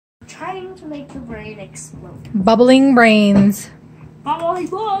trying to make the brain explode. Bubbling brains. Bubbling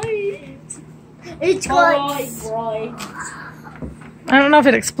brains. It's Bubbling called. brains. I don't know if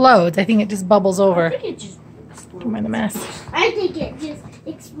it explodes. I think it just bubbles over. I think it just explodes. Am I the mess? I think it just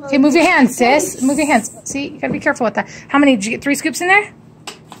explodes. Okay, move your hands, sis. Move your hands. See, you gotta be careful with that. How many? Did you get 3 scoops in there?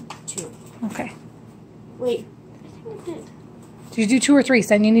 2. Okay. Wait. I think I did. Did you do 2 or 3,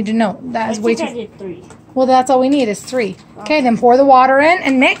 son? You need to know. That is way too. I did 3. Well, that's all we need is 3. Okay, then pour the water in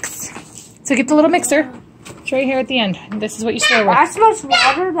and mix. So get the little mixer. It's right here at the end. This is what you stir with. That's much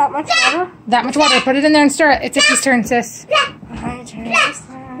water? That much water? That much water. Put it in there and stir it. It's Icky's turn, sis. Watch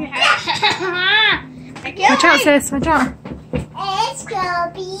out, sis. Watch out. It's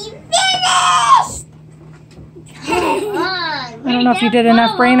gonna be finished. Come on. I don't know if you did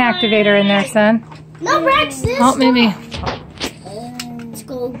enough brain activator in there, son. No, Rex. Oh, maybe. Let's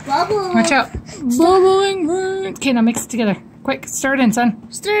go bubble. Watch out. Bubbling brain. Okay, now mix it together. Quick, stir it in,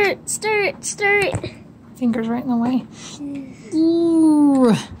 son. Stir it, stir it, stir it. Fingers right in the way. Ooh.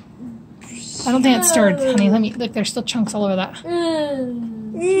 I don't think it's stirred, honey. Let me look. There's still chunks all over that.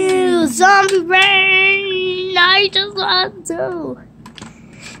 Ew, zombie brain. I just want to.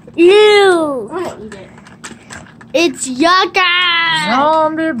 Ew. I'm gonna eat it. It's yucca.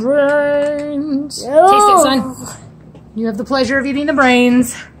 Zombie brains. Taste Ew. it, son. You have the pleasure of eating the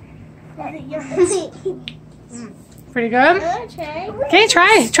brains. Pretty good. Okay,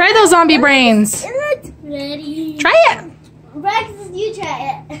 try those zombie brains. Ready. Try it. Rex, you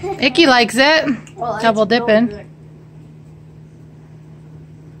try it. Icky likes it. Well, Double it's dipping. good.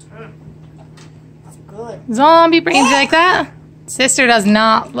 That's good. Zombie brains, you like that? Sister does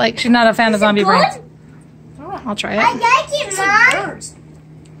not like. She's not a fan of zombie brains. I'll try I it. like it,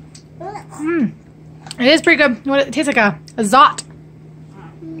 Mom. It is pretty good. What it tastes like a zot.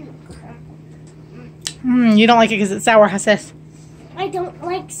 You don't like it because it's sour, huh, sis? I don't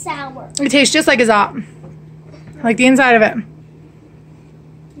like sour. It tastes just like a zot. Like the inside of it.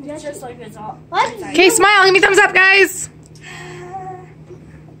 It's just like it's all. What? Okay, smile. Give me thumbs up, guys.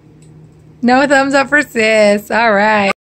 No thumbs up for sis. All right.